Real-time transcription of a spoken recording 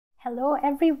Hello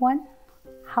everyone,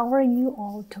 how are you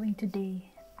all doing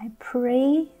today? I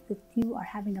pray that you are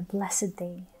having a blessed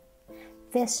day.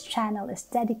 This channel is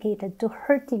dedicated to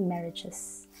hurting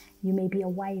marriages. You may be a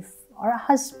wife or a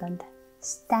husband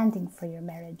standing for your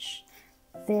marriage.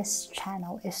 This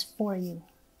channel is for you.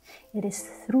 It is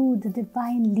through the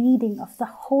divine leading of the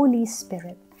Holy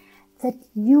Spirit that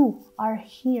you are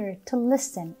here to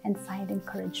listen and find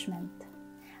encouragement.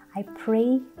 I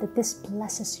pray that this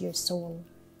blesses your soul.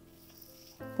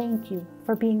 Thank you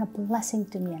for being a blessing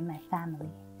to me and my family.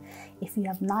 If you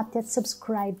have not yet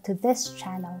subscribed to this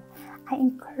channel, I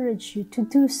encourage you to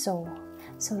do so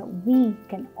that we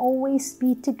can always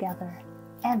be together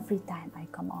every time I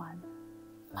come on.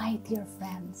 My dear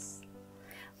friends,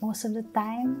 most of the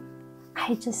time,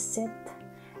 I just sit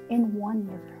in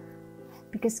wonder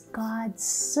because God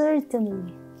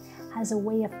certainly has a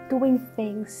way of doing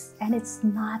things, and it's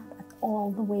not at all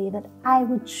the way that I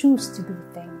would choose to do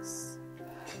things.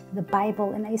 The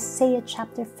Bible in Isaiah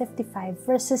chapter 55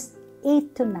 verses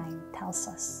 8 to 9 tells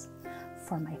us,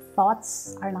 "For my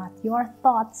thoughts are not your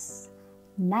thoughts,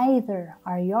 neither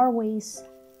are your ways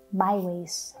my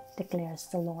ways, declares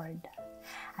the Lord.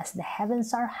 As the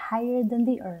heavens are higher than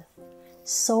the earth,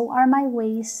 so are my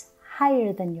ways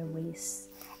higher than your ways,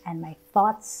 and my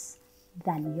thoughts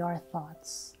than your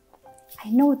thoughts."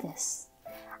 I know this.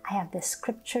 I have this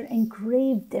scripture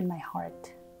engraved in my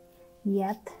heart.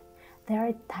 Yet, there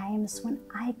are times when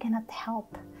I cannot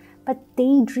help but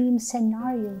daydream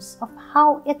scenarios of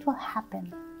how it will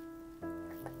happen.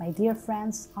 But my dear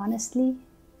friends, honestly,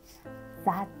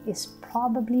 that is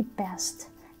probably best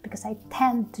because I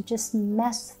tend to just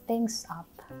mess things up.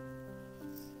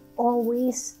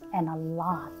 Always and a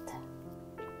lot.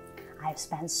 I've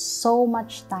spent so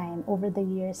much time over the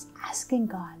years asking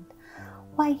God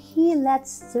why He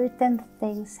lets certain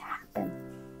things happen.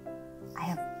 I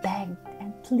have begged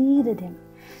and pleaded Him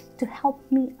to help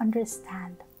me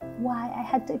understand why I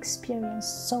had to experience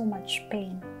so much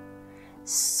pain,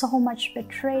 so much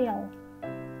betrayal,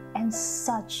 and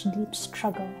such deep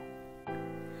struggle.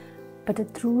 But the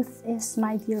truth is,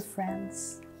 my dear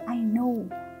friends, I know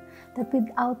that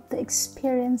without the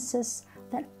experiences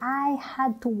that I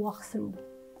had to walk through,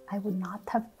 I would not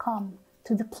have come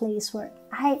to the place where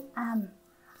I am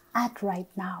at right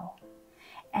now,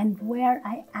 and where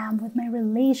I am with my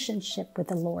relationship with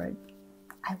the Lord.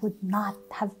 I would not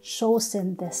have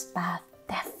chosen this path,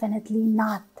 definitely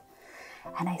not.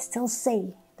 And I still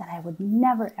say that I would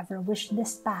never ever wish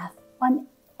this path on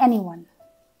anyone.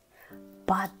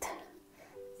 But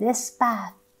this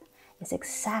path is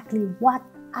exactly what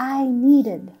I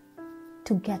needed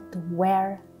to get to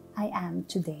where I am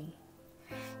today.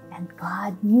 And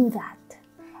God knew that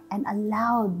and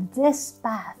allowed this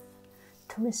path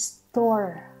to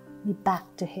restore me back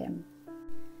to Him.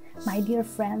 My dear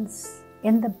friends,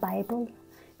 in the Bible,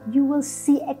 you will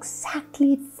see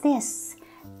exactly this.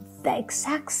 The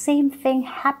exact same thing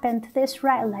happened to the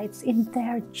Israelites in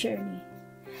their journey.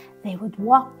 They would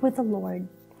walk with the Lord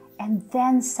and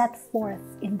then set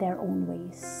forth in their own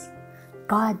ways.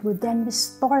 God would then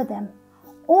restore them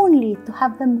only to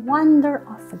have them wander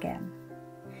off again.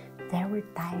 There were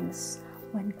times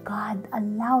when God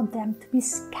allowed them to be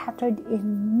scattered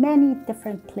in many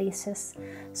different places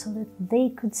so that they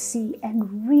could see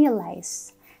and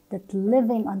realize that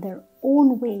living on their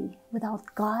own way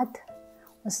without God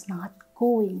was not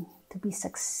going to be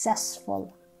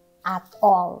successful at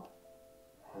all.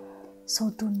 So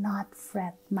do not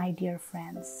fret, my dear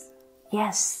friends.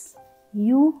 Yes,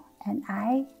 you and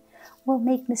I will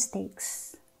make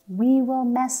mistakes. We will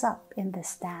mess up in the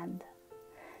stand.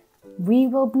 We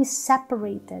will be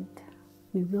separated.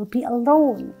 We will be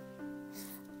alone.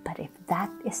 But if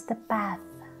that is the path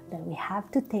that we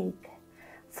have to take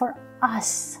for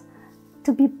us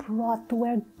to be brought to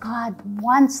where God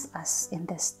wants us in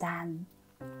this stand,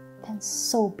 then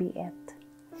so be it.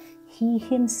 He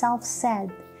Himself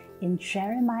said in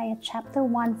Jeremiah chapter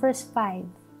 1 verse 5,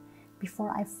 "Before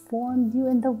I formed you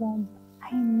in the womb,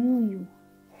 I knew you.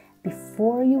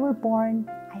 Before you were born,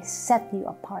 I set you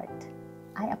apart.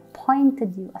 I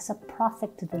appointed you as a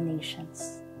prophet to the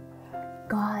nations."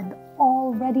 God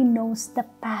already knows the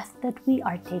path that we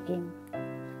are taking.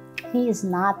 He is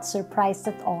not surprised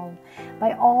at all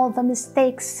by all the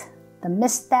mistakes, the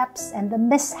missteps, and the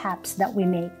mishaps that we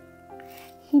make.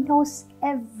 He knows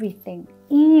everything,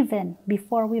 even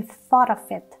before we've thought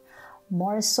of it,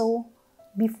 more so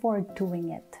before doing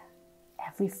it.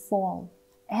 Every fall,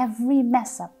 every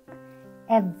mess up,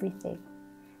 everything.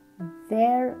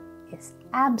 There is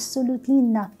absolutely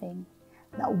nothing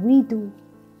that we do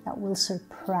that will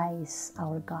surprise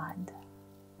our God.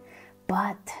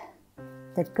 But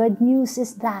The good news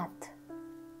is that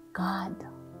God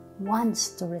wants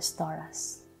to restore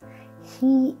us.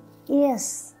 He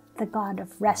is the God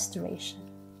of restoration.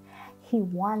 He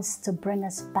wants to bring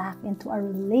us back into a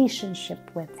relationship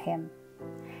with Him.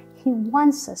 He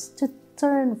wants us to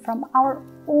turn from our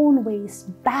own ways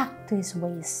back to His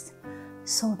ways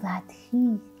so that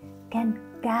He can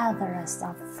gather us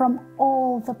up from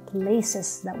all the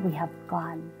places that we have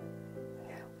gone.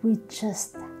 We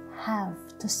just have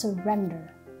to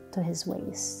surrender to His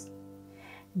ways.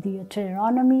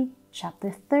 Deuteronomy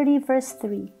chapter 30 verse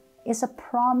 3 is a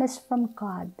promise from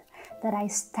God that I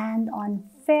stand on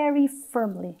very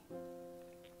firmly.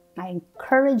 I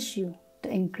encourage you to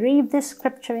engrave this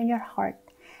scripture in your heart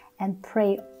and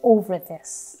pray over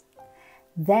this.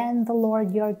 Then the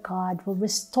Lord your God will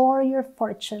restore your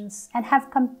fortunes and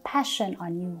have compassion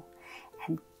on you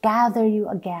and gather you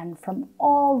again from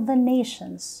all the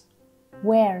nations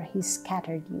where He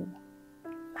scattered you.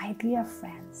 My dear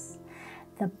friends,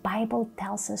 the Bible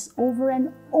tells us over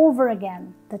and over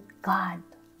again that God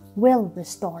will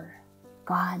restore.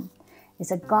 God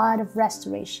is a God of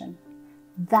restoration.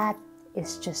 That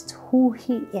is just who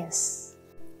He is.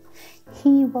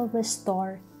 He will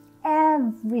restore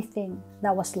everything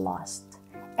that was lost,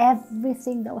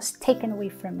 everything that was taken away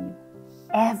from you,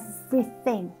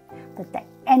 everything that the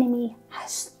enemy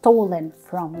has stolen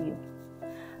from you.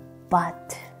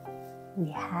 But we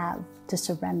have to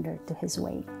surrender to His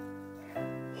way.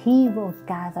 He will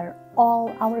gather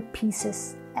all our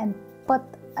pieces and put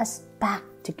us back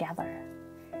together.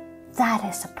 That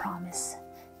is a promise,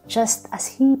 just as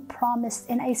He promised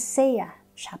in Isaiah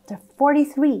chapter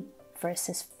 43,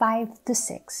 verses 5 to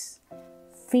 6.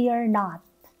 Fear not,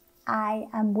 I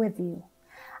am with you.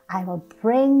 I will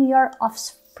bring your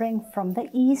offspring from the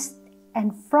east,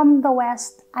 and from the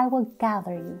west I will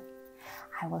gather you.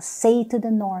 I will say to the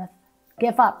north,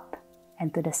 give up,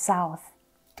 and to the south,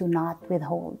 do not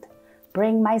withhold.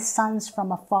 Bring my sons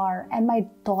from afar and my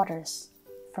daughters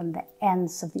from the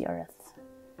ends of the earth.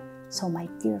 So my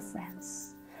dear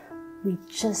friends, we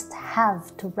just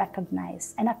have to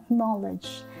recognize and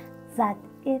acknowledge that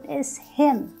it is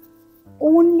Him,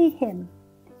 only Him,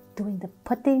 doing the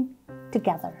putting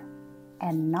together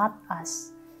and not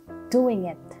us doing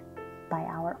it by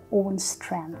our own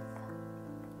strength.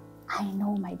 I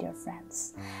know, my dear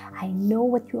friends, I know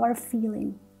what you are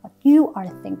feeling, what you are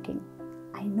thinking.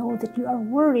 I know that you are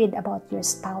worried about your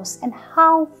spouse and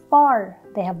how far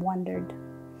they have wandered.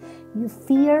 You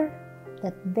fear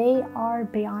that they are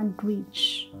beyond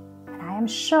reach. And I am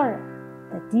sure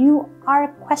that you are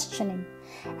questioning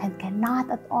and cannot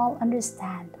at all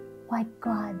understand why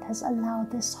God has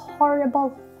allowed this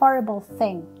horrible, horrible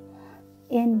thing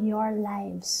in your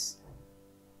lives.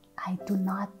 I do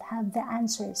not have the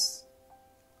answers.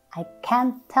 I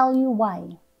can't tell you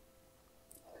why.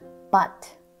 But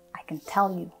I can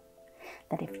tell you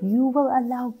that if you will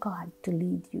allow God to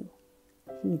lead you,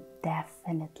 He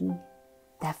definitely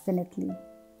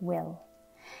will.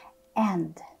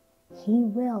 And He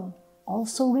will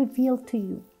also reveal to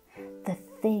you the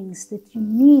things that you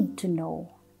need to know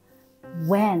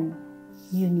when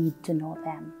you need to know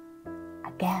them.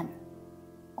 Again,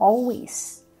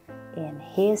 always in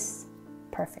His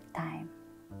perfect time.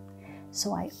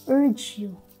 So I urge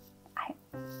you, I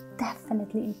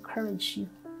definitely encourage you,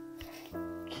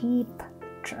 keep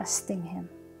trusting Him.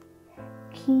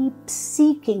 Keep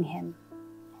seeking Him.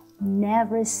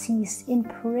 Never cease in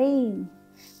praying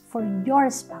for your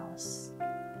spouse.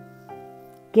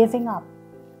 Giving up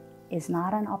is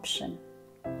not an option,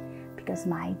 because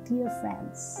my dear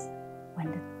friends,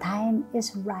 when the time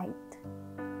is right,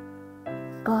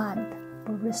 God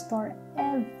will restore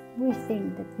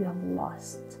everything that you have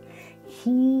lost.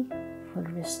 He will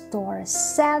restore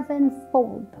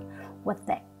sevenfold what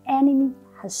the enemy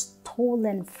has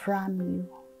stolen from you.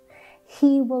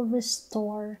 He will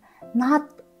restore,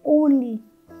 not only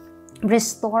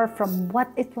restore from what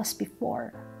it was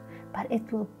before, but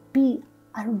it will be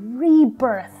a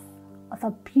rebirth of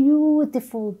a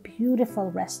beautiful, beautiful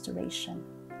restoration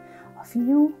of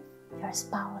you, your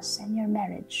spouse, and your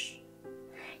marriage.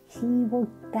 He will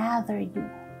gather you.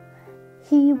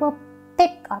 He will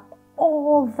pick up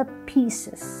all the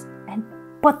pieces and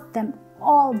put them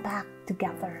all back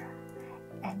together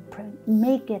and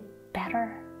make it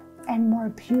better and more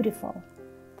beautiful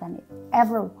than it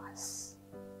ever was.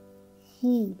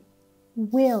 He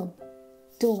will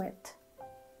do it.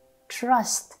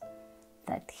 Trust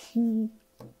that He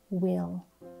will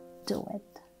do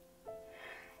it.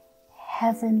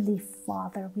 Heavenly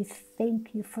Father, we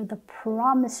thank You for the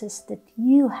promises that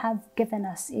You have given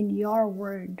us in Your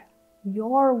Word.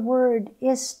 Your Word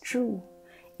is true.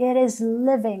 It is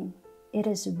living. it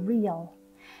is real,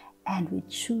 and we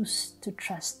choose to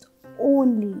trust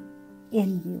only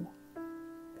in you.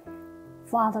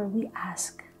 Father, we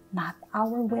ask, not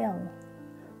our will,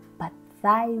 but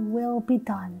thy will be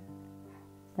done,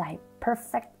 thy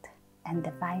perfect and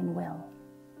divine will.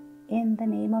 In the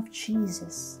name of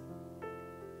Jesus,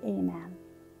 amen.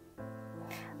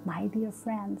 My dear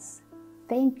friends,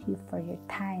 thank you for your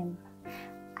time.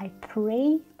 I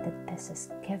pray that this has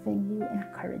given you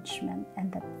encouragement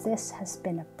and that this has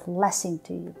been a blessing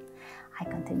to you. I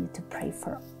continue to pray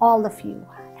for all of you,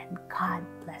 and God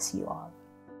bless you all.